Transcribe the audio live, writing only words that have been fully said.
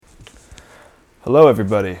Hello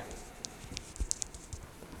everybody,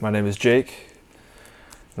 my name is Jake,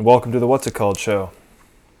 and welcome to the What's It Called show.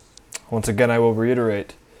 Once again, I will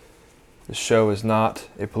reiterate, this show is not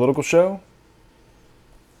a political show.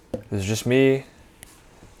 This is just me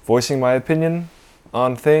voicing my opinion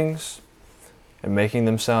on things and making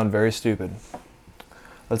them sound very stupid.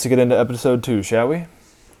 Let's get into episode 2, shall we? We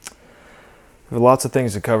have lots of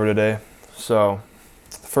things to cover today, so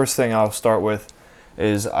the first thing I'll start with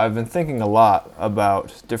is I've been thinking a lot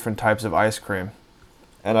about different types of ice cream,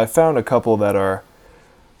 and I found a couple that are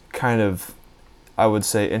kind of, I would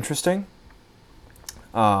say, interesting,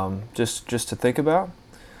 just to think about.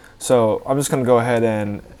 So I'm just going to go ahead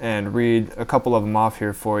and read a couple of them off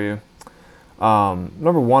here for you.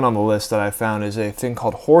 Number one on the list that I found is a thing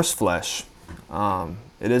called horseflesh.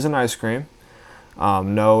 It is an ice cream.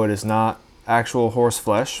 No, it is not actual horse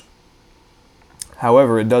flesh.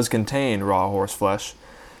 However, it does contain raw horse flesh.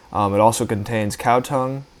 It also contains cow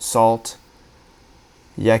tongue, salt,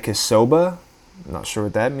 yakisoba, I'm not sure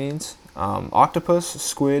what that means, octopus,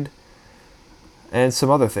 squid, and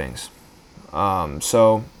some other things.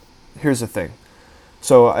 So here's the thing.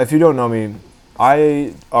 So if you don't know me,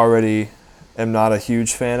 I already am not a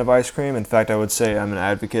huge fan of ice cream. In fact, I would say I'm an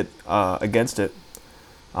advocate against it.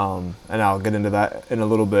 And I'll get into that in a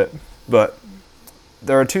little bit. But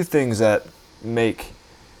there are two things that make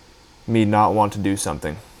me not want to do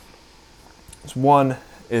something. One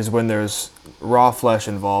is when there's raw flesh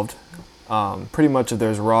involved. Pretty much if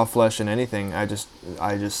there's raw flesh in anything, I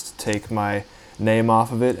just take my name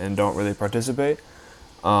off of it and don't really participate.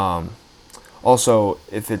 Also,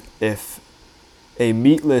 if a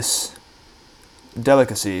meatless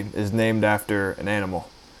delicacy is named after an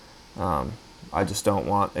animal, I just don't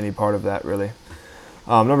want any part of that really.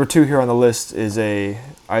 Number 2 here on the list is a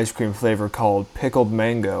ice cream flavor called pickled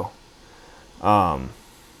mango. I'm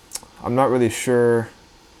not really sure.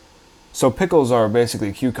 So pickles are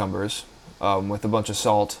basically cucumbers with a bunch of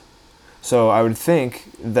salt. So I would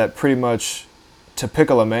think that pretty much to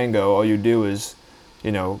pickle a mango, all you do is,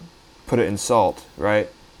 put it in salt, right?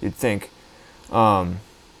 You'd think.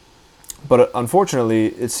 But unfortunately,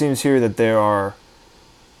 it seems here that there are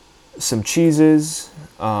some cheeses,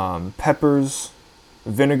 peppers,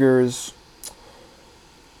 vinegars,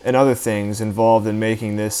 and other things involved in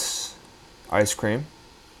making this ice cream.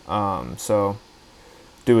 So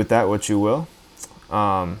do with that what you will.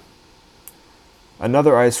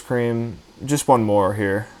 Another ice cream, just one more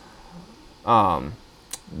here.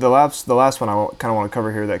 The last one I kind of want to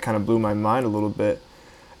cover here that kind of blew my mind a little bit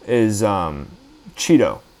is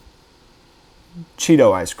Cheeto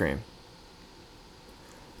ice cream.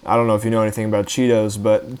 I don't know if you know anything about Cheetos,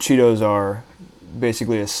 but Cheetos are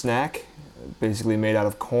basically a snack, basically made out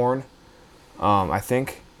of corn, I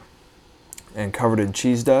think, and covered in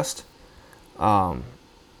cheese dust. So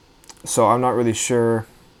I'm not really sure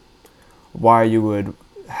why you would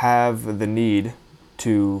have the need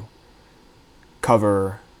to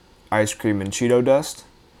cover ice cream in Cheeto dust.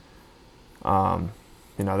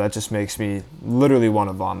 That just makes me literally want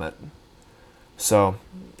to vomit. So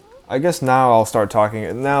I guess now I'll start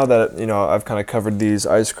talking. Now that, I've kind of covered these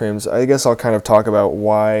ice creams, I guess I'll kind of talk about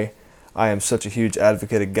why I am such a huge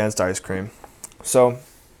advocate against ice cream. So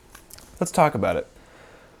let's talk about it.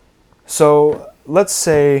 So let's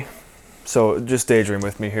say, just daydream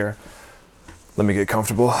with me here. Let me get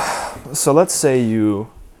comfortable. So let's say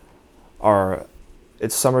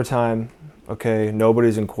it's summertime, okay,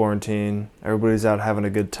 nobody's in quarantine, everybody's out having a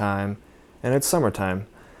good time, and it's summertime,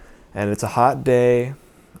 and it's a hot day,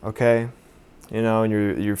 okay, and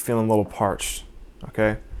you're feeling a little parched,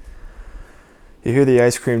 okay. You hear the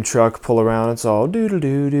ice cream truck pull around, it's all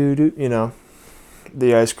doo-doo-doo-doo-doo,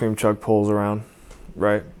 the ice cream truck pulls around,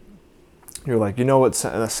 right? You're like, what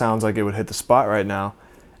sounds like it would hit the spot right now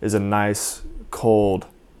is a nice, cold,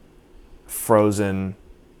 frozen,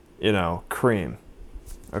 cream,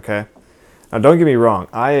 okay? Now, don't get me wrong.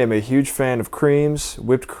 I am a huge fan of creams,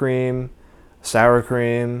 whipped cream, sour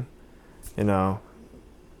cream, I'm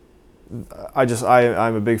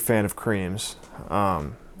a big fan of creams,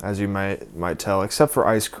 as you might tell, except for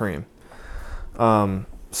ice cream.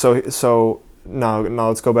 So now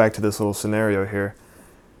let's go back to this little scenario here.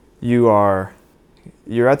 You're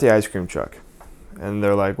at the ice cream truck, and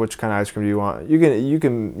they're like, which kind of ice cream do you want? You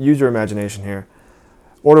can use your imagination here.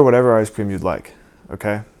 Order whatever ice cream you'd like,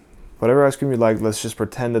 okay? Whatever ice cream you'd like, let's just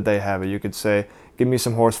pretend that they have it. You could say, give me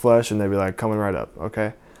some horse flesh, and they'd be like, coming right up,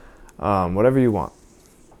 okay? Whatever you want.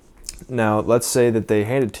 Now, let's say that they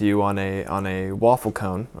hand it to you on a waffle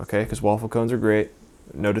cone, okay? Because waffle cones are great.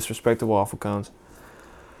 No disrespect to waffle cones.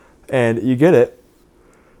 And you get it,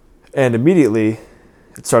 and immediately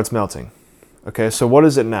it starts melting. Okay, so what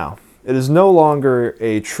is it now? It is no longer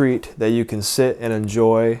a treat that you can sit and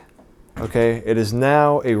enjoy. Okay, it is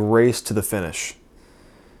now a race to the finish.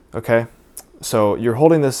 Okay, so you're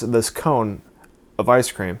holding this cone of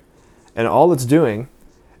ice cream, and all it's doing,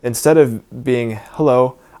 instead of being,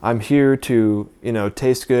 hello, I'm here to,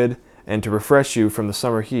 taste good and to refresh you from the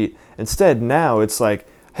summer heat, instead now it's like,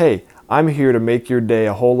 hey, I'm here to make your day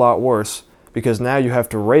a whole lot worse because now you have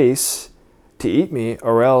to race to eat me,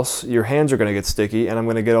 or else your hands are going to get sticky and I'm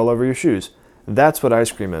going to get all over your shoes. That's what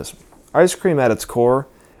ice cream is. Ice cream at its core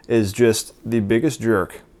is just the biggest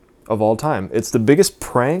jerk of all time. It's the biggest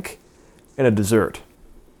prank in a dessert,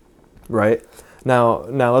 right? Now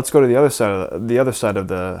let's go to the other side of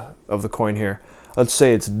the coin here. Let's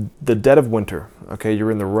say it's the dead of winter. Okay,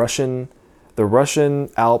 you're in the Russian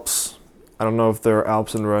Alps. I don't know if there are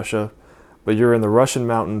Alps in Russia, but you're in the Russian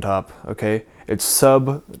mountaintop. Okay, it's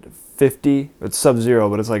sub 50. It's sub-zero,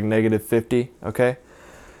 but it's like negative 50. Okay.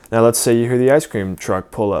 Now let's say you hear the ice cream truck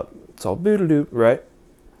pull up. It's all boo-doo-doo, right?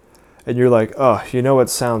 And you're like, oh, you know what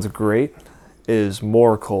sounds great is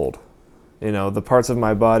more cold. The parts of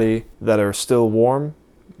my body that are still warm,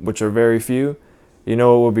 which are very few,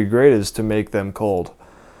 what would be great is to make them cold.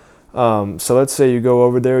 So let's say you go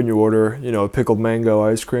over there and you order, a pickled mango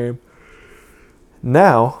ice cream.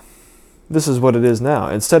 Now, this is what it is now.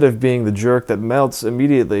 Instead of being the jerk that melts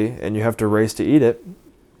immediately and you have to race to eat it,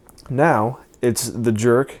 now it's the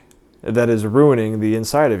jerk that is ruining the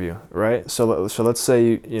inside of you, right? So let's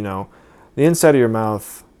say, the inside of your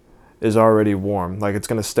mouth is already warm. Like it's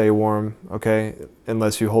going to stay warm, okay?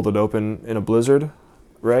 Unless you hold it open in a blizzard,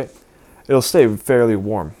 right? It'll stay fairly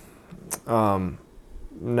warm.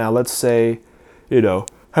 Now let's say,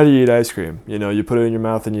 how do you eat ice cream? You put it in your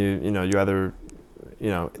mouth and you either,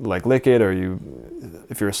 like lick it, or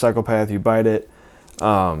if you're a psychopath, you bite it.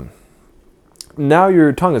 Now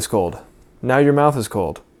your tongue is cold. Now your mouth is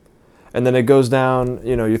cold. And then it goes down,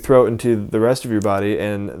 your throat into the rest of your body,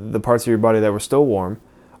 and the parts of your body that were still warm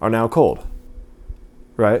are now cold,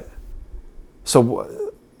 right?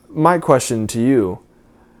 So my question to you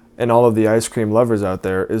and all of the ice cream lovers out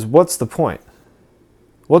there is, what's the point?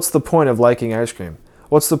 What's the point of liking ice cream?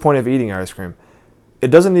 What's the point of eating ice cream? It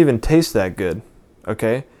doesn't even taste that good,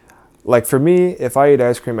 okay? Like for me, if I eat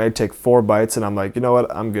ice cream, I take 4 bites and I'm like, you know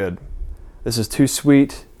what, I'm good. This is too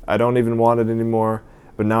sweet. I don't even want it anymore.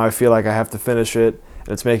 But now I feel like I have to finish it, and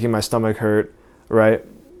it's making my stomach hurt, right?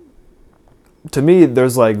 To me,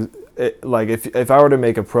 there's if I were to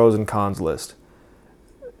make a pros and cons list,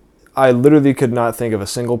 I literally could not think of a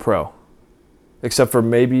single pro, except for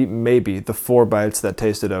maybe the 4 bites that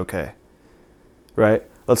tasted okay, right?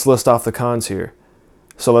 Let's list off the cons here.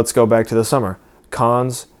 So let's go back to the summer.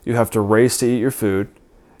 Cons, you have to race to eat your food.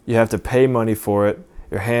 You have to pay money for it.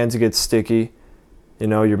 Your hands get sticky.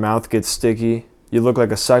 Your mouth gets sticky. You look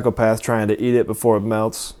like a psychopath trying to eat it before it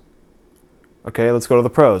melts. Okay, let's go to the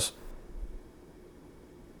pros.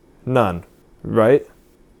 None, right?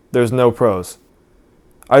 There's no pros.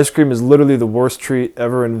 Ice cream is literally the worst treat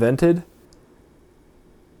ever invented.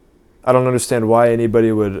 I don't understand why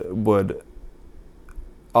anybody would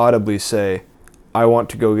audibly say, I want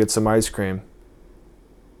to go get some ice cream,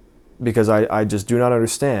 because I just do not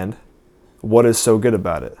understand what is so good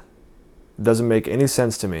about it. It doesn't make any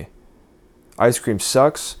sense to me. Ice cream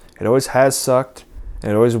sucks. It always has sucked,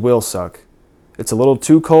 and it always will suck. It's a little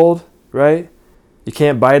too cold, right? You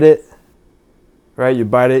can't bite it, right? You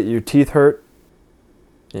bite it, your teeth hurt,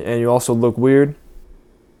 and you also look weird.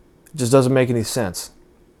 It just doesn't make any sense.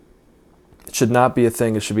 It should not be a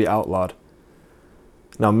thing. It should be outlawed.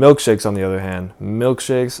 Now, milkshakes, on the other hand,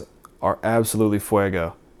 milkshakes are absolutely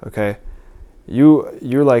fuego, okay?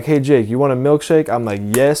 You're like, hey, Jake, you want a milkshake? I'm like,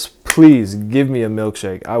 yes, please give me a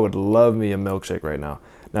milkshake. I would love me a milkshake right now.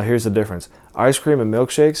 Now, here's the difference. Ice cream and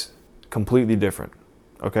milkshakes, completely different,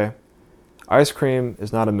 okay? Ice cream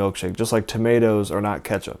is not a milkshake, just like tomatoes are not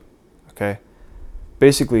ketchup, okay?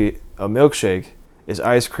 Basically, a milkshake is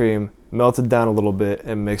ice cream melted down a little bit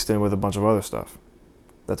and mixed in with a bunch of other stuff.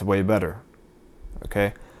 That's way better,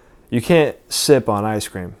 okay? You can't sip on ice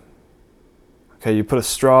cream, okay? You put a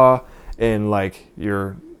straw in like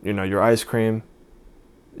your ice cream,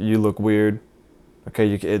 you look weird, okay?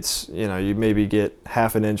 You maybe get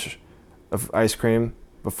half an inch of ice cream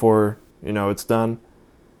before it's done.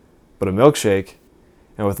 But a milkshake,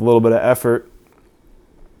 and with a little bit of effort,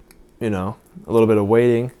 a little bit of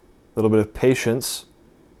waiting, a little bit of patience,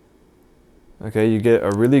 okay, you get a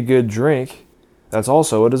really good drink that's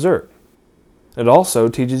also a dessert. It also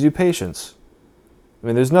teaches you patience. I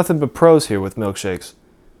mean, there's nothing but pros here with milkshakes.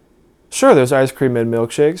 Sure, there's ice cream in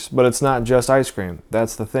milkshakes, but it's not just ice cream.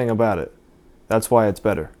 That's the thing about it. That's why it's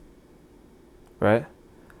better. right?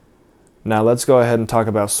 Now let's go ahead and talk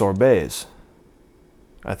about sorbets.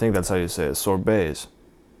 I think that's how you say it, sorbets,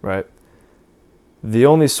 right? The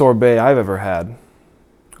only sorbet I've ever had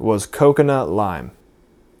was coconut lime,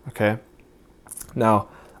 okay? Now,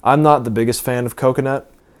 I'm not the biggest fan of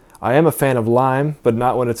coconut. I am a fan of lime, but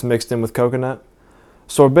not when it's mixed in with coconut.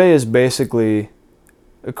 Sorbet is basically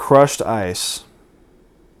a crushed ice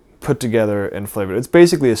put together and flavored. It's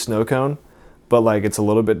basically a snow cone, but like it's a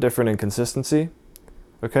little bit different in consistency,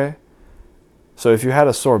 okay? So if you had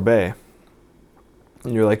a sorbet,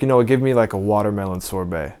 and you're like, you know what, give me like a watermelon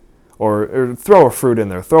sorbet. Or throw a fruit in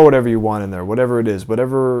there. Throw whatever you want in there. Whatever it is.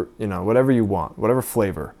 Whatever you want. Whatever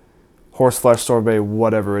flavor. Horseflesh sorbet,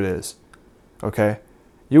 whatever it is. Okay?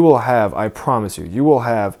 You will have, I promise you will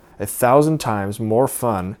have 1,000 times more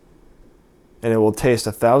fun, and it will taste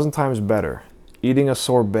 1,000 times better eating a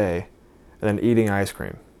sorbet than eating ice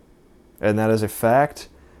cream. And that is a fact,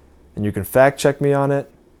 and you can fact check me on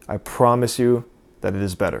it. I promise you that it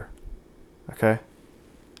is better. Okay?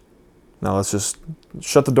 Now let's just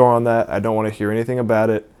shut the door on that. I don't want to hear anything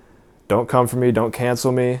about it. Don't come for me. Don't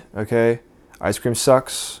cancel me. Okay? Ice cream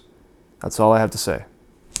sucks. That's all I have to say.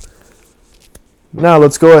 Now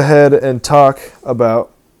let's go ahead and talk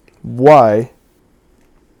about why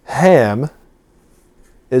ham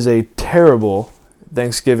is a terrible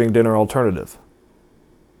Thanksgiving dinner alternative.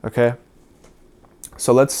 Okay?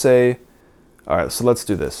 So let's say, all right, so let's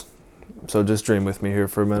do this. So just dream with me here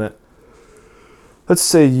for a minute. Let's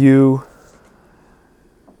say you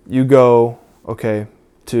go, okay,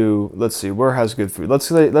 to, let's see, where has good food?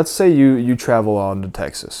 Let's say you travel on to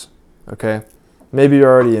Texas, okay? Maybe you're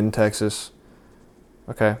already in Texas,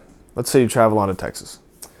 okay? Let's say you travel on to Texas.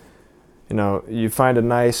 You know, you find a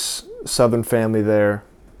nice southern family there,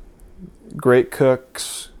 great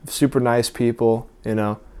cooks, super nice people, you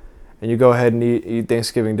know, and you go ahead and eat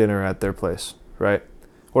Thanksgiving dinner at their place, right?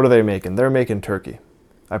 What are they making? They're making turkey.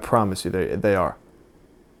 I promise you they are.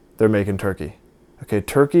 They're making turkey. Okay,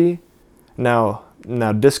 turkey. Now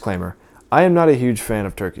disclaimer, I am not a huge fan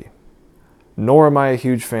of turkey, nor am I a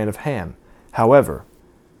huge fan of ham. However,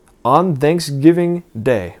 on Thanksgiving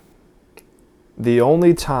Day, the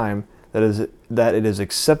only time that it is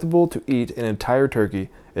acceptable to eat an entire turkey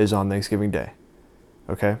is on Thanksgiving Day.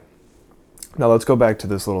 Okay? Now let's go back to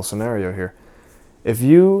this little scenario here. If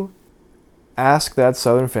you ask that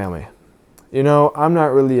southern family, you know, I'm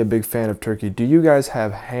not really a big fan of turkey. Do you guys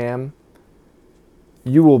have ham?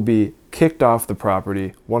 You will be kicked off the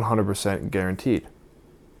property 100% guaranteed.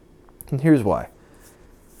 And here's why.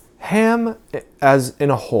 Ham as in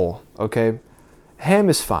a whole, okay? Ham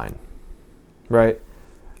is fine, right?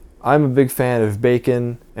 I'm a big fan of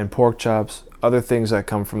bacon and pork chops, other things that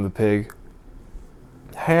come from the pig.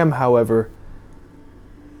 Ham, however,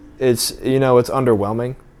 it's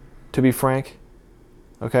underwhelming, to be frank,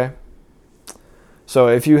 okay? So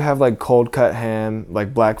if you have like cold cut ham,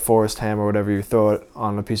 like Black Forest ham or whatever, you throw it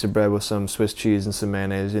on a piece of bread with some Swiss cheese and some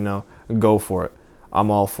mayonnaise, you know, go for it. I'm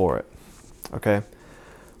all for it. Okay?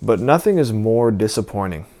 But nothing is more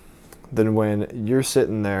disappointing than when you're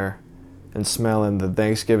sitting there and smelling the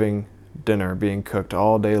Thanksgiving dinner being cooked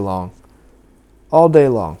all day long. All day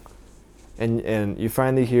long. And you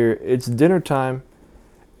finally hear it's dinner time,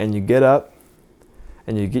 and you get up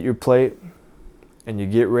and you get your plate and you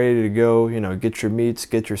get ready to go, you know, get your meats,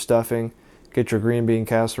 get your stuffing, get your green bean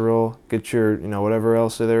casserole, get your, you know, whatever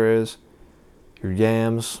else there is, your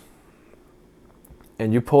yams,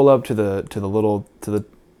 and you pull up to the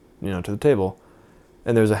table,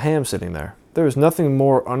 and there's a ham sitting there. There is nothing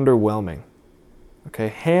more underwhelming. Okay,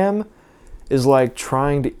 ham is like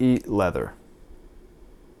trying to eat leather.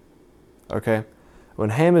 Okay,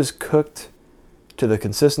 when ham is cooked to the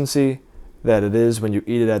consistency that it is when you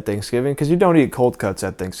eat it at Thanksgiving, because you don't eat cold cuts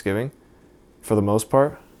at Thanksgiving, for the most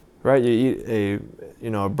part, right? You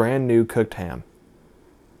eat a brand new cooked ham.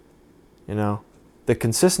 You know, the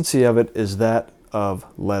consistency of it is that of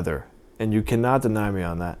leather, and you cannot deny me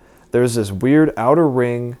on that. There's this weird outer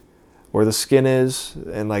ring where the skin is,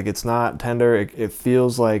 and like it's not tender. It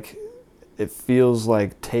feels like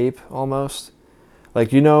tape almost.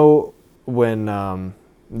 Like, you know, when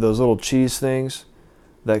those little cheese things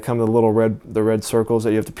that come in the red circles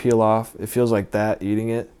that you have to peel off, it feels like that eating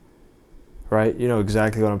it, right? You know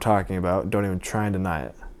exactly what I'm talking about. Don't even try and deny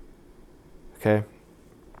it. Okay?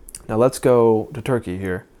 Now let's go to turkey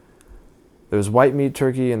here. There's white meat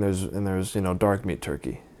turkey and there's dark meat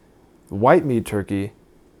turkey. White meat turkey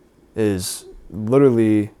is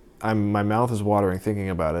literally, my mouth is watering thinking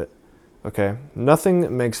about it. Okay?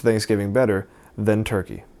 Nothing makes Thanksgiving better than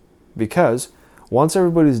turkey, because once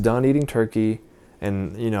everybody's done eating turkey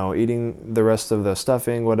and, you know, eating the rest of the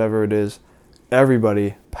stuffing, whatever it is,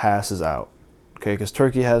 everybody passes out. Okay, because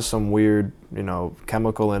turkey has some weird,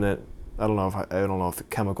 chemical in it. I don't know if the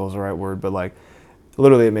chemical is the right word, but like,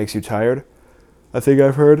 literally, it makes you tired. I think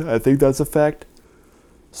that's a fact.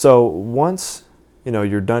 So once,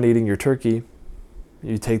 you're done eating your turkey,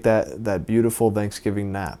 you take that beautiful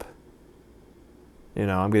Thanksgiving nap.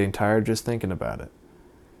 I'm getting tired just thinking about it.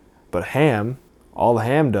 But ham, all the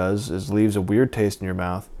ham does is leaves a weird taste in your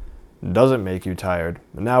mouth, doesn't make you tired.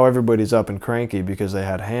 And now everybody's up and cranky because they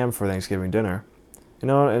had ham for Thanksgiving dinner.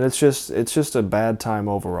 And it's just a bad time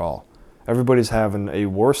overall. Everybody's having a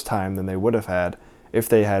worse time than they would have had if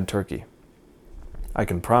they had turkey. I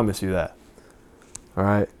can promise you that. All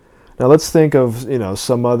right. Now let's think of,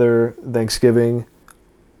 some other Thanksgiving,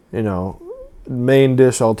 main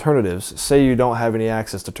dish alternatives. Say you don't have any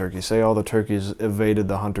access to turkey. Say all the turkeys evaded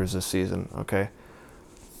the hunters this season, okay?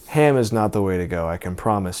 Ham is not the way to go. I can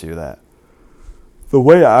promise you that. The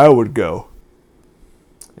way I would go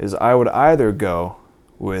is I would either go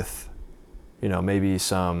with, maybe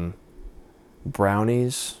some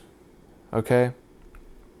brownies, okay?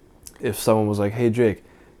 If someone was like, hey, Jake,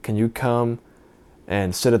 can you come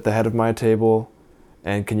and sit at the head of my table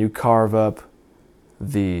and can you carve up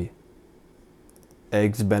the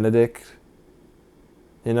eggs Benedict?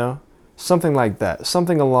 Something like that.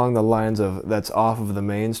 Something along the lines of that's off of the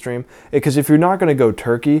mainstream. Because if you're not going to go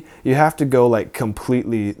turkey, you have to go like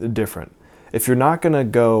completely different. If you're not going to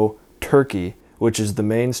go turkey, which is the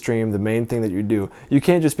mainstream, the main thing that you do, you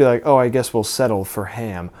can't just be like, oh, I guess we'll settle for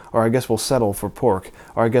ham, or I guess we'll settle for pork,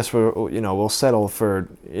 or I guess we'll settle for,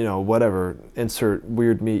 whatever, insert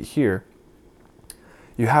weird meat here.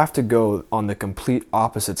 You have to go on the complete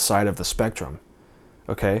opposite side of the spectrum,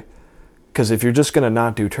 okay? Because if you're just going to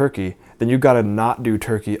not do turkey, then you've got to not do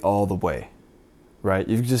turkey all the way, right?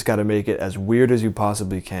 You've just got to make it as weird as you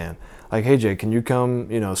possibly can. Like, hey, Jay, can you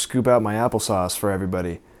come, scoop out my applesauce for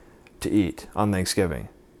everybody to eat on Thanksgiving?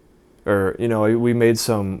 Or, we made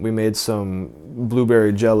some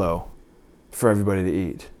blueberry jello for everybody to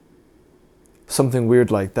eat. Something weird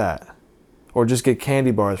like that. Or just get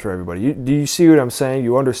candy bars for everybody. Do you see what I'm saying?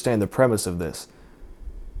 You understand the premise of this.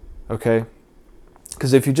 Okay?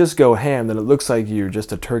 Because if you just go ham, then it looks like you're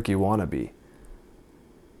just a turkey wannabe.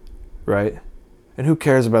 Right? And who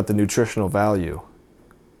cares about the nutritional value?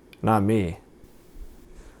 Not me.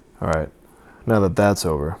 All right. Now that that's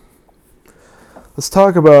over, let's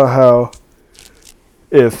talk about how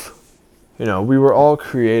if, we were all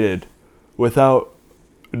created without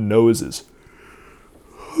noses.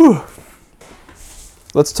 Whew.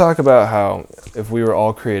 Let's talk about how if we were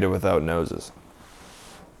all created without noses.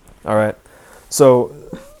 All right. So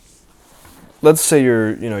let's say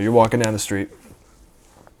you're walking down the street.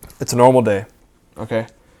 It's a normal day. Okay?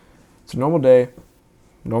 It's a normal day.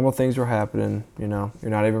 Normal things are happening, you're not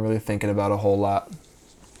even really thinking about a whole lot.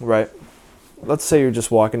 Right? Let's say you're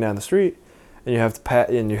just walking down the street and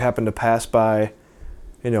you happen to pass by,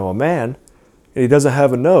 a man and he doesn't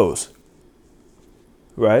have a nose.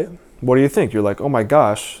 Right? What do you think? You're like, oh my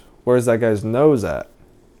gosh, where's that guy's nose at?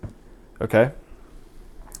 Okay?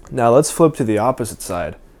 Now let's flip to the opposite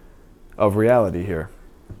side of reality here.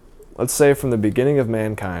 Let's say from the beginning of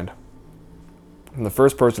mankind, from the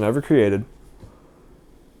first person ever created,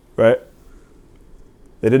 right?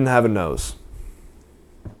 They didn't have a nose.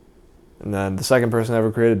 And then the second person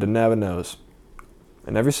ever created didn't have a nose.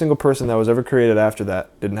 And every single person that was ever created after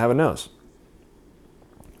that didn't have a nose.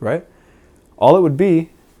 Right? All it would be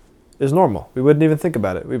is normal. We wouldn't even think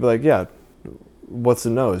about it. We'd be like, yeah, what's a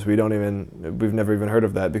nose? We've never even heard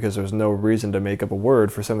of that because there's no reason to make up a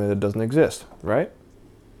word for something that doesn't exist, right?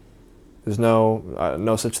 There's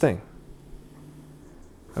no such thing.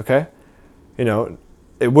 Okay?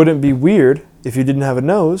 It wouldn't be weird if you didn't have a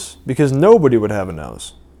nose because nobody would have a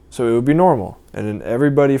nose. So it would be normal. And then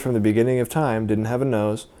everybody from the beginning of time didn't have a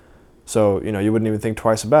nose. So, you wouldn't even think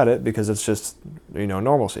twice about it because it's just,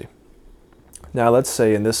 normalcy. Now, let's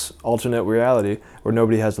say in this alternate reality where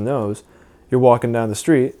nobody has a nose, you're walking down the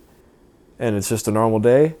street and it's just a normal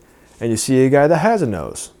day and you see a guy that has a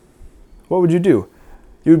nose. What would you do?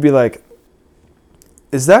 You would be like,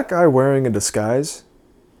 is that guy wearing a disguise?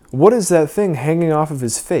 What is that thing hanging off of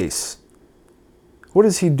his face? What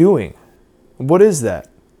is he doing? What is that?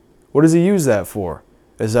 What does he use that for?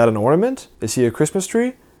 Is that an ornament? Is he a Christmas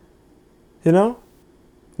tree?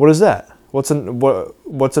 What is that? What's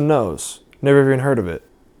a nose? Never even heard of it.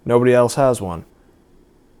 Nobody else has one.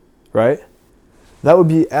 Right? That would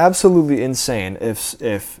be absolutely insane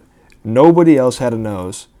if nobody else had a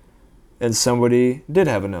nose and somebody did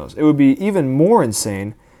have a nose. It would be even more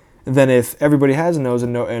insane than if everybody has a nose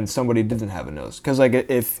and somebody didn't have a nose. Because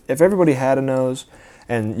if everybody had a nose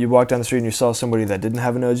and you walk down the street and you saw somebody that didn't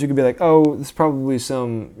have a nose, you could be like, oh, it's probably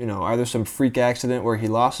some, either some freak accident where he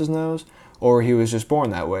lost his nose, or he was just born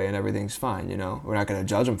that way and everything's fine, We're not going to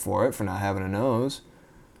judge him for it, for not having a nose,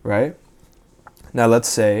 right? Now let's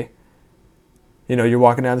say, you're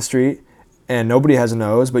walking down the street and nobody has a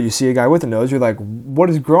nose, but you see a guy with a nose, you're like, what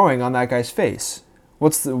is growing on that guy's face?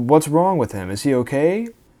 What's wrong with him? Is he okay?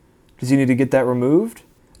 Does he need to get that removed?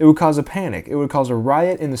 It would cause a panic. It would cause a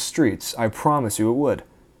riot in the streets. I promise you it would.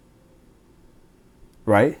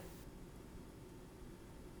 Right?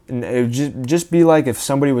 And it would just be like if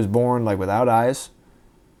somebody was born like without eyes.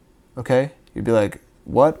 Okay? You'd be like,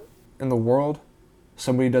 what in the world?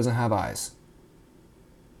 Somebody doesn't have eyes.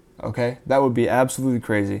 Okay? That would be absolutely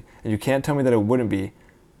crazy. And you can't tell me that it wouldn't be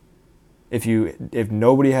if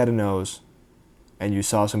nobody had a nose and you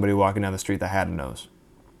saw somebody walking down the street that had a nose.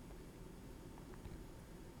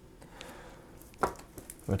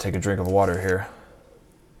 I'm going to take a drink of water here.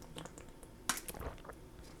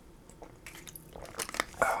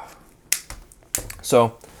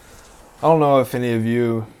 So, I don't know if any of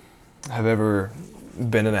you have ever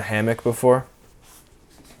been in a hammock before.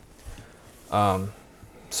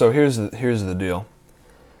 So here's the deal.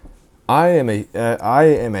 I am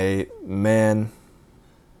a man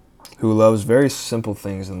who loves very simple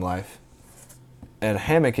things in life, and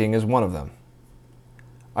hammocking is one of them.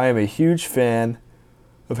 I am a huge fan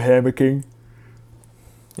of hammocking.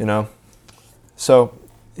 So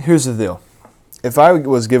here's the deal. If I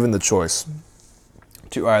was given the choice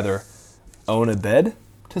to either own a bed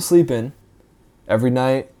to sleep in every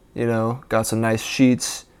night, got some nice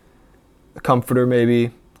sheets, a comforter maybe,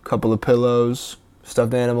 a couple of pillows,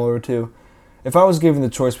 stuffed animal or two. If I was given the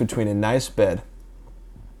choice between a nice bed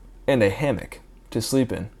and a hammock to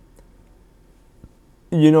sleep in,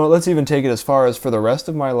 let's even take it as far as for the rest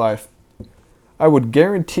of my life, I would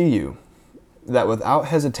guarantee you that without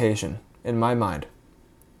hesitation in my mind,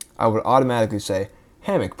 I would automatically say,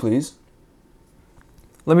 hammock, please.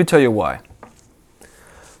 Let me tell you why.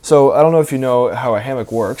 So I don't know if you know how a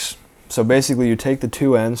hammock works. So basically you take the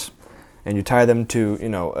two ends and you tie them to,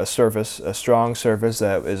 a strong surface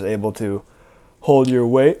that is able to hold your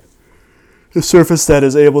weight. A surface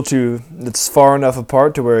that's far enough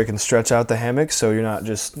apart to where it can stretch out the hammock so you're not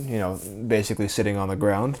just, basically sitting on the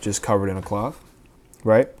ground, just covered in a cloth,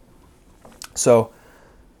 right? So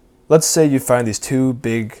let's say you find these two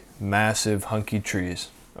big, massive, hunky trees,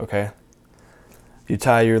 okay? You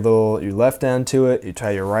tie your left end to it, you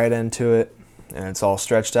tie your right end to it, and it's all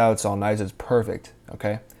stretched out, it's all nice, it's perfect,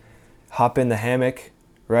 okay? Hop in the hammock,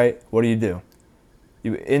 right? What do?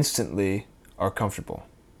 You instantly are comfortable,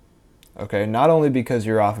 okay? Not only because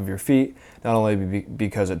you're off of your feet, not only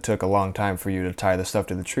because it took a long time for you to tie the stuff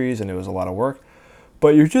to the trees and it was a lot of work,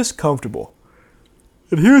 but you're just comfortable.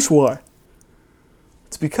 And here's why.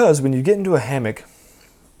 It's because when you get into a hammock,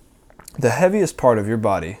 the heaviest part of your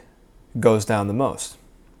body goes down the most,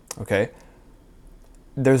 okay?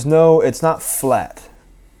 It's not flat,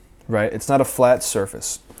 right? It's not a flat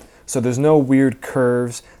surface. So there's no weird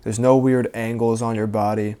curves, there's no weird angles on your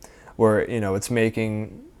body where, it's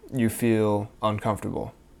making you feel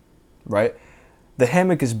uncomfortable, right?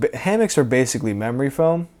 Hammocks are basically memory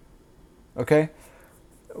foam, okay?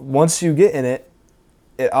 Once you get in it,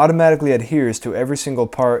 it automatically adheres to every single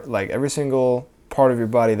part of your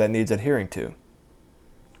body that needs adhering to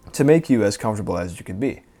make you as comfortable as you can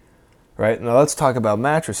be, right? Now let's talk about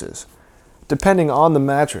mattresses. Depending on the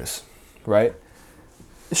mattress, right?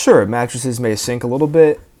 Sure, mattresses may sink a little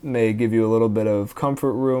bit, may give you a little bit of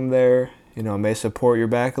comfort room there, may support your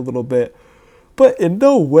back a little bit, but in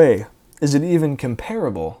no way is it even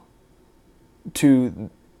comparable to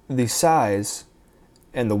the size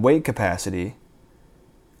and the weight capacity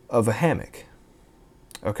of a hammock,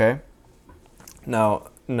 okay?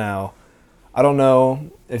 Now, I don't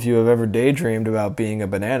know if you have ever daydreamed about being a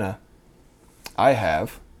banana. I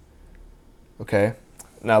have. Okay.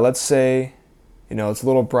 Now let's say, it's a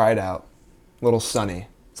little bright out, a little sunny.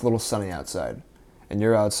 It's a little sunny outside. And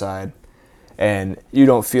you're outside and you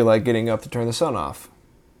don't feel like getting up to turn the sun off.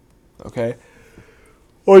 Okay?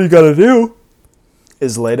 All you gotta do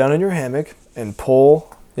is lay down in your hammock and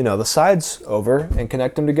pull, the sides over and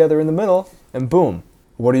connect them together in the middle, and boom.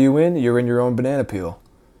 What are you in? You're in your own banana peel.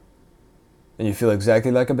 And you feel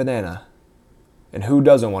exactly like a banana. And who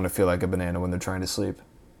doesn't want to feel like a banana when they're trying to sleep?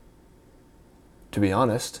 To be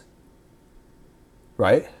honest.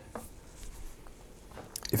 Right?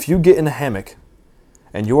 If you get in a hammock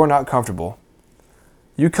and you are not comfortable,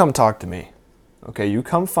 you come talk to me. Okay, you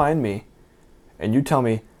come find me and you tell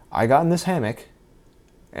me, I got in this hammock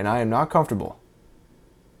and I am not comfortable.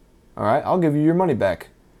 Alright, I'll give you your money back.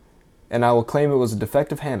 and I will claim it was a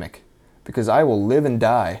defective hammock, because I will live and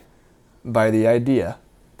die by the idea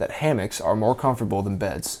that hammocks are more comfortable than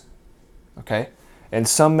beds. Okay? And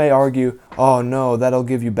some may argue, oh no, that'll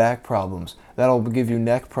give you back problems. That'll give you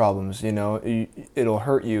neck problems, it'll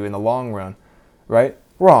hurt you in the long run. Right?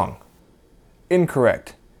 Wrong.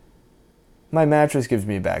 Incorrect. My mattress gives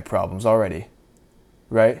me back problems already.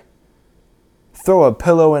 Right? Throw a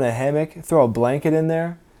pillow in a hammock, throw a blanket in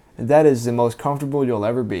there, and that is the most comfortable you'll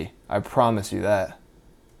ever be. I promise you that.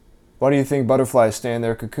 Why do you think butterflies stay in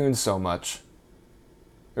their cocoons so much?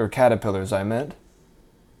 Or caterpillars, I meant.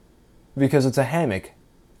 Because it's a hammock.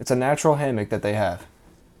 It's a natural hammock that they have.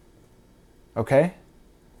 Okay?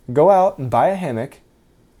 Go out and buy a hammock,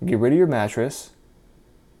 get rid of your mattress,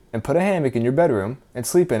 and put a hammock in your bedroom and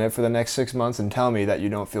sleep in it for the next 6 months and tell me that you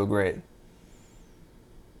don't feel great.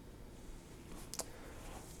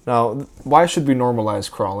 Now, why should we normalize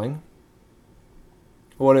crawling?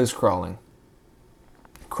 What is crawling?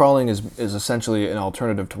 Crawling is essentially an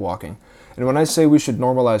alternative to walking. And when I say we should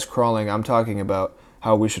normalize crawling, I'm talking about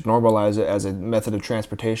how we should normalize it as a method of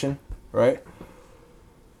transportation, right?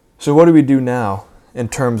 So what do we do now in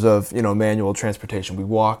terms of, manual transportation? We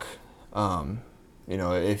walk.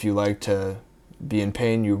 If you like to be in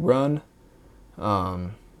pain, you run.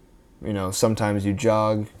 Sometimes you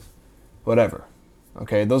jog, whatever.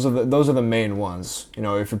 Okay, those are the main ones.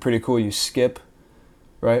 If you're pretty cool, you skip,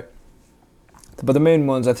 right? But the main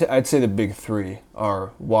ones, I'd say the big three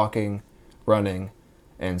are walking, running,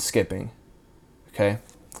 and skipping. Okay?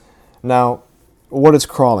 Now, what is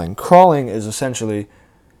crawling? Crawling is essentially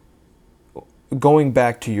going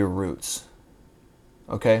back to your roots.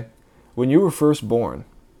 Okay? When you were first born,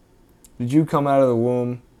 did you come out of the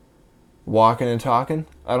womb walking and talking?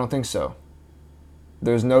 I don't think so.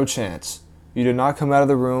 There's no chance. You did not come out of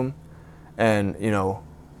the room and,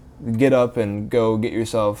 get up and go get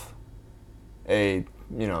yourself a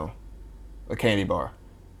candy bar.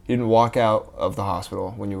 You didn't walk out of the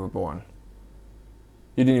hospital when you were born.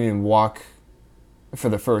 You didn't even walk for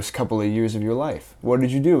the first couple of years of your life. What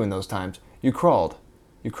did you do in those times? You crawled.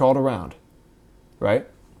 You crawled around, right?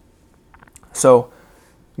 So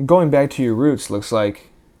going back to your roots looks like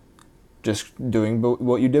just doing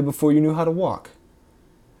what you did before you knew how to walk.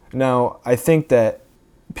 Now, I think that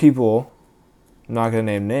people, I'm not going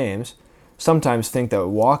to name names, sometimes think that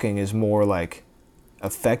walking is more like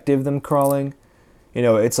effective than crawling.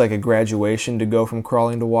 It's like a graduation to go from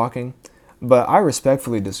crawling to walking. But I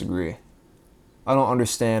respectfully disagree. I don't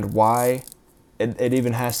understand why it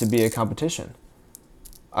even has to be a competition.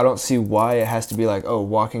 I don't see why it has to be like, oh,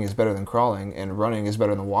 walking is better than crawling and running is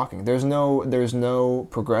better than walking. There's no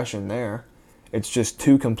progression there. It's just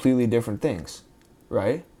two completely different things,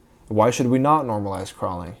 right? Why should we not normalize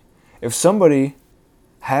crawling? If somebody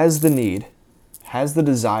has the need, has the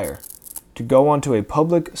desire to go onto a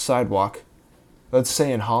public sidewalk, let's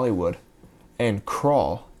say in Hollywood, and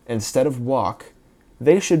crawl instead of walk,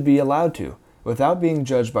 they should be allowed to without being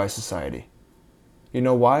judged by society. You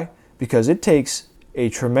know why? Because it takes a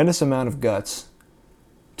tremendous amount of guts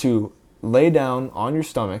to lay down on your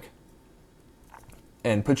stomach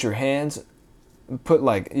and put your hands,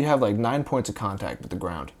 you have 9 points of contact with the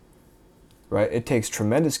ground, right? It takes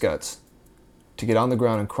tremendous guts to get on the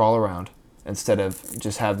ground and crawl around instead of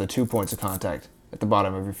just have the 2 points of contact at the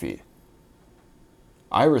bottom of your feet.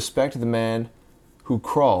 I respect the man who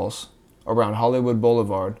crawls around Hollywood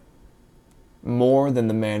Boulevard more than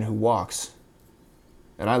the man who walks.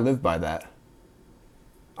 And I live by that.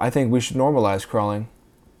 I think we should normalize crawling.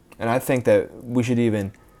 And I think that we should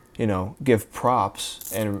even, give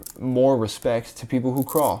props and more respect to people who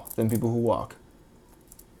crawl than people who walk.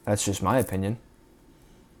 That's just my opinion.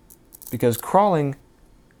 Because crawling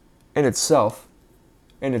in itself,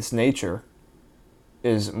 in its nature,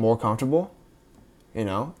 is more comfortable.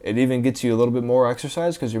 It even gets you a little bit more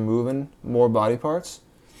exercise because you're moving more body parts.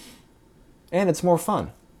 And it's more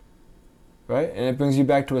fun, right? And it brings you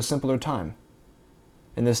back to a simpler time.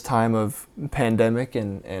 In this time of pandemic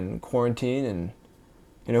and quarantine, and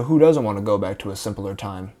who doesn't want to go back to a simpler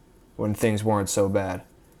time when things weren't so bad,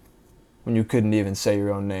 when you couldn't even say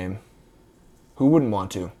your own name? Who wouldn't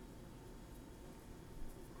want to?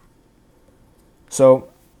 So,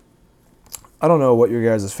 I don't know what your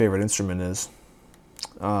guys' favorite instrument is.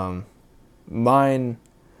 Mine,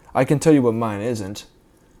 I can tell you what mine isn't.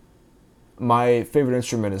 My favorite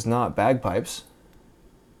instrument is not bagpipes.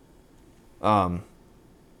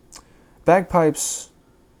 Bagpipes,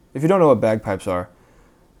 if you don't know what bagpipes are,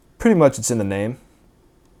 pretty much it's in the name.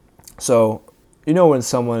 So, when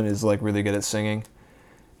someone is really good at singing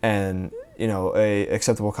and, a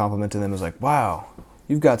acceptable compliment to them is like, wow,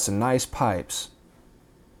 you've got some nice pipes.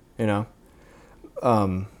 you know.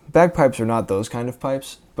 Bagpipes are not those kind of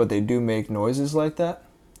pipes, but they do make noises like that.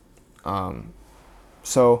 Um,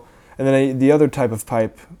 so, and then the other type of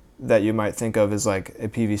pipe that you might think of is like a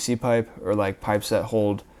PVC pipe, or like pipes that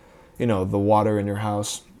hold, the water in your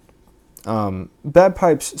house.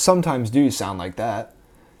 Bagpipes sometimes do sound like that,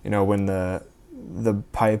 when the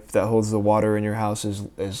pipe that holds the water in your house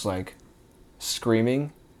is like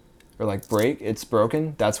screaming, or like it's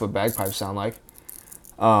broken. That's what bagpipes sound like.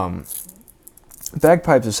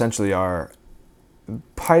 Bagpipes essentially are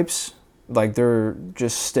pipes, like they're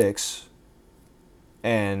just sticks,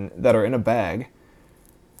 and that are in a bag,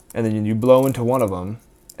 and then you blow into one of them,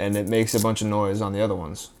 and it makes a bunch of noise on the other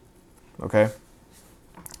ones. Okay?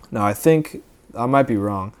 Now I think, I might be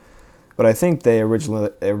wrong, but I think they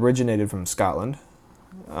originated from Scotland.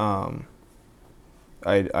 I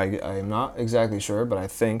am not exactly sure, but I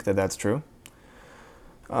think that that's true.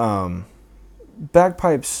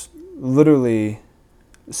 Bagpipes literally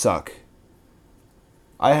suck.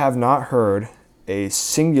 I have not heard a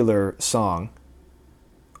singular song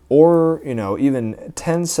or, even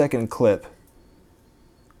 10-second clip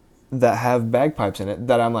that have bagpipes in it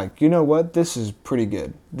that I'm like, you know what, this is pretty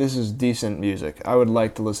good. This is decent music. I would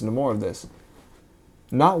like to listen to more of this.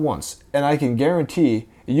 Not once. And I can guarantee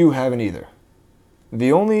you haven't either.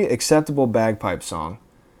 The only acceptable bagpipe song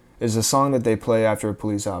is a song that they play after a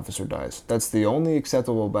police officer dies. That's the only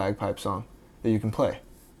acceptable bagpipe song that you can play.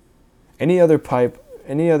 Any other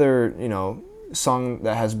song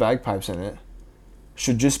that has bagpipes in it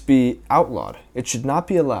should just be outlawed. It should not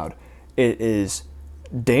be allowed. It is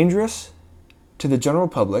dangerous to the general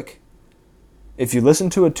public. If you listen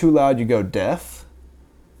to it too loud, you go deaf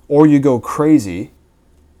or you go crazy.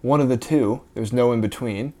 One of the two. There's no in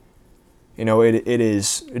between. It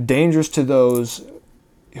is dangerous to those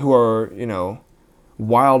who are,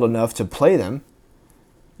 wild enough to play them,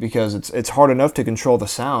 because it's hard enough to control the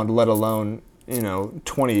sound, let alone,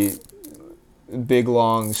 20 big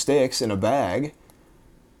long sticks in a bag.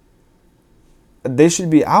 They should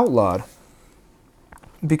be outlawed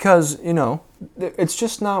because, it's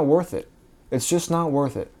just not worth it. It's just not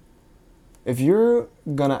worth it. If you're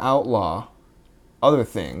going to outlaw other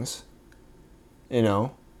things,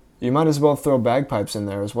 you might as well throw bagpipes in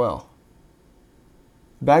there as well.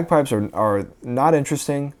 Bagpipes are not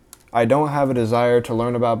interesting. I don't have a desire to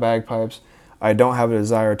learn about bagpipes. I don't have a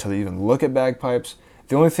desire to even look at bagpipes.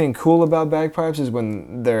 The only thing cool about bagpipes is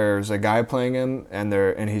when there's a guy playing him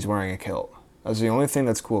and he's wearing a kilt. That's the only thing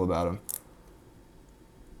that's cool about him.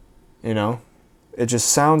 It just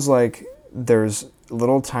sounds like there's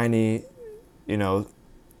little tiny,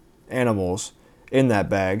 animals in that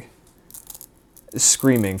bag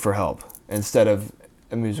screaming for help instead of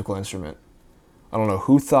a musical instrument. I don't know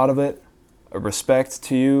who thought of it. A respect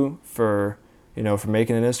to you for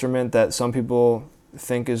making an instrument that some people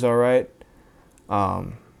think is all right.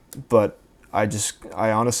 But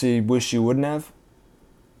I honestly wish you wouldn't have.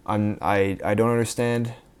 I don't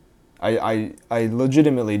understand. I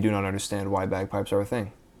legitimately do not understand why bagpipes are a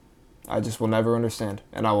thing. I just will never understand,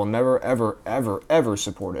 and I will never, ever, ever, ever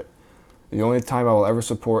support it. The only time I will ever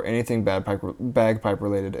support anything bagpipe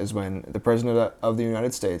related is when the President of the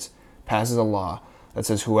United States passes a law that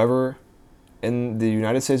says whoever in the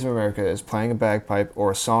United States of America is playing a bagpipe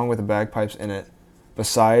or a song with the bagpipes in it,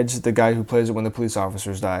 besides the guy who plays it when the police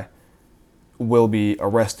officers die, will be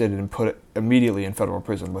arrested and put immediately in federal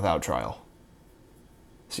prison without trial.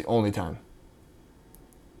 It's the only time.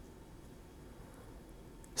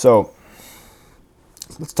 So,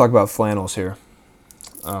 let's talk about flannels here.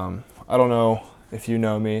 I don't know if you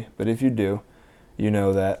know me, but if you do, you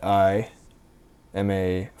know that I am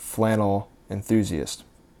a flannel enthusiast.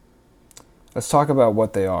 Let's talk about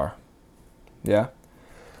what they are. Yeah?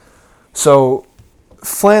 So,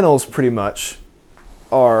 flannels pretty much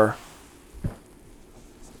are,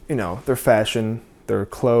 they're fashion, they're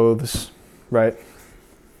clothes, right?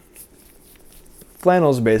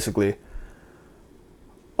 Flannels basically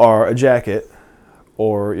are a jacket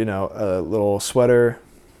or, a little sweater,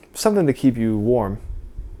 something to keep you warm.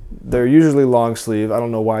 They're usually long sleeve. I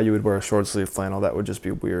don't know why you would wear a short sleeve flannel. That would just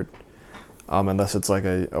be weird. Unless it's like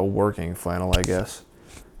a working flannel, I guess.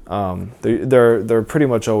 They're pretty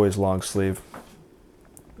much always long sleeve.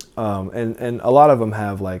 And a lot of them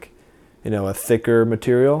have like, a thicker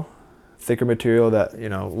material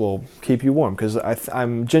that, will keep you warm. Because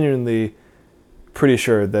I'm genuinely pretty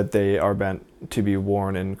sure that they are meant to be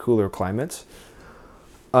worn in cooler climates.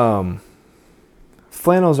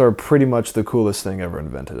 Flannels are pretty much the coolest thing ever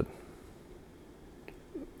invented.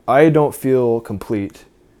 I don't feel complete.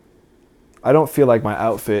 I don't feel like my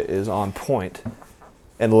outfit is on point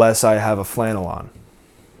unless I have a flannel on.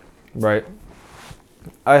 right?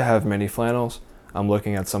 I have many flannels. I'm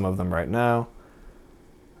looking at some of them right now.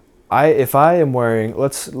 If I am wearing,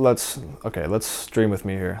 let's dream with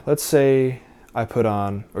me here. Let's say I put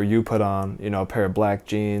on, or you put on, a pair of black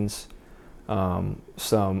jeans. I'm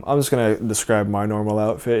just gonna describe my normal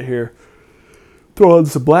outfit here. Throw on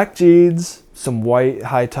some black jeans, some white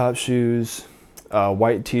high top shoes, a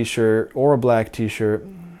white t-shirt or a black t-shirt,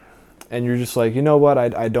 and you're just like, you know what?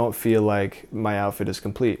 I don't feel like my outfit is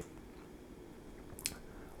complete.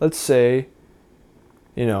 Let's say,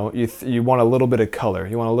 you want a little bit of color.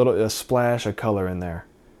 You want a splash of color in there,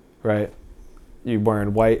 right? You're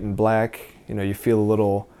wearing white and black. You feel a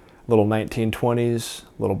little 1920s, a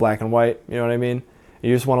little black and white. You know what I mean?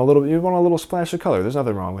 You just want a little splash of color. There's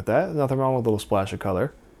nothing wrong with that. There's nothing wrong with a little splash of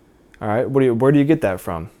color. All right. Where do you get that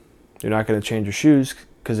from? You're not going to change your shoes,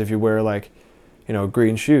 because if you wear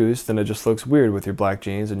green shoes, then it just looks weird with your black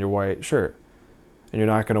jeans and your white shirt. And you're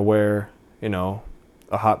not going to wear,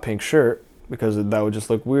 a hot pink shirt, because that would just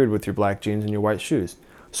look weird with your black jeans and your white shoes.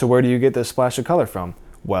 So where do you get this splash of color from?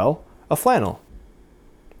 Well, a flannel,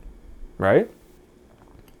 right?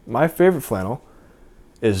 My favorite flannel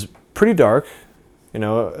is pretty dark.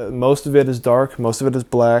 Most of it is dark, most of it is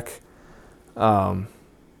black.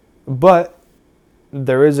 But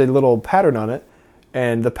there is a little pattern on it,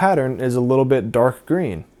 and the pattern is a little bit dark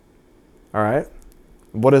green. All right?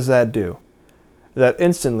 What does that do? That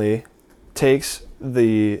instantly takes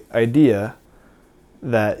the idea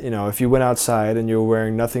that, if you went outside and you were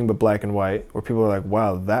wearing nothing but black and white, where people are like,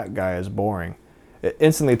 wow, that guy is boring. It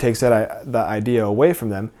instantly takes the idea away from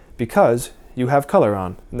them, because you have color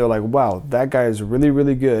on. And they're like, wow, that guy is really,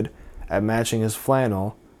 really good at matching his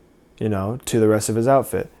flannel, to the rest of his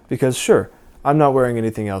outfit. Because sure, I'm not wearing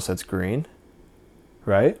anything else that's green,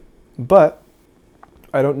 right? But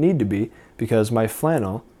I don't need to be, because my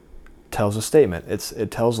flannel tells a statement.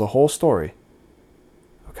 It tells the whole story.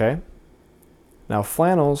 Okay? Now,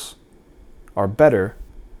 flannels are better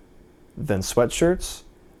than sweatshirts.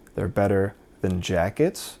 They're better than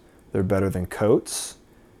jackets. They're better than coats.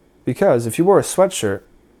 Because if you wear a sweatshirt,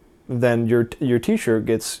 then your t-shirt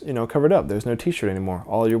gets, covered up. There's no t-shirt anymore.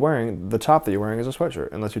 All you're wearing, the top that you're wearing, is a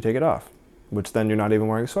sweatshirt, unless you take it off, which then you're not even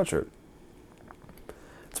wearing a sweatshirt.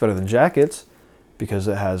 It's better than jackets because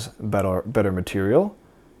it has better material.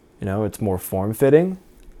 It's more form-fitting.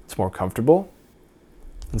 It's more comfortable.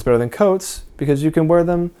 It's better than coats because you can wear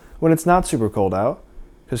them when it's not super cold out.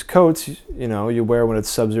 Because coats, you wear when it's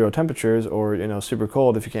sub-zero temperatures, or, super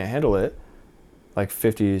cold if you can't handle it, like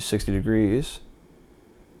 50, 60 degrees.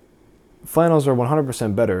 Flannels are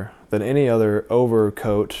 100% better than any other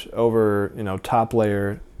overcoat, top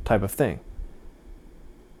layer type of thing.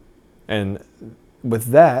 And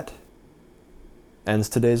with that ends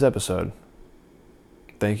today's episode.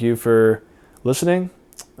 Thank you for listening.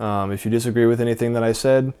 If you disagree with anything that I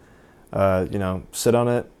said, sit on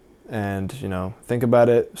it and, think about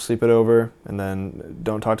it, sleep it over, and then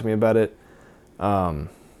don't talk to me about it.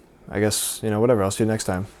 I guess, whatever. I'll see you next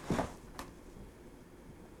time.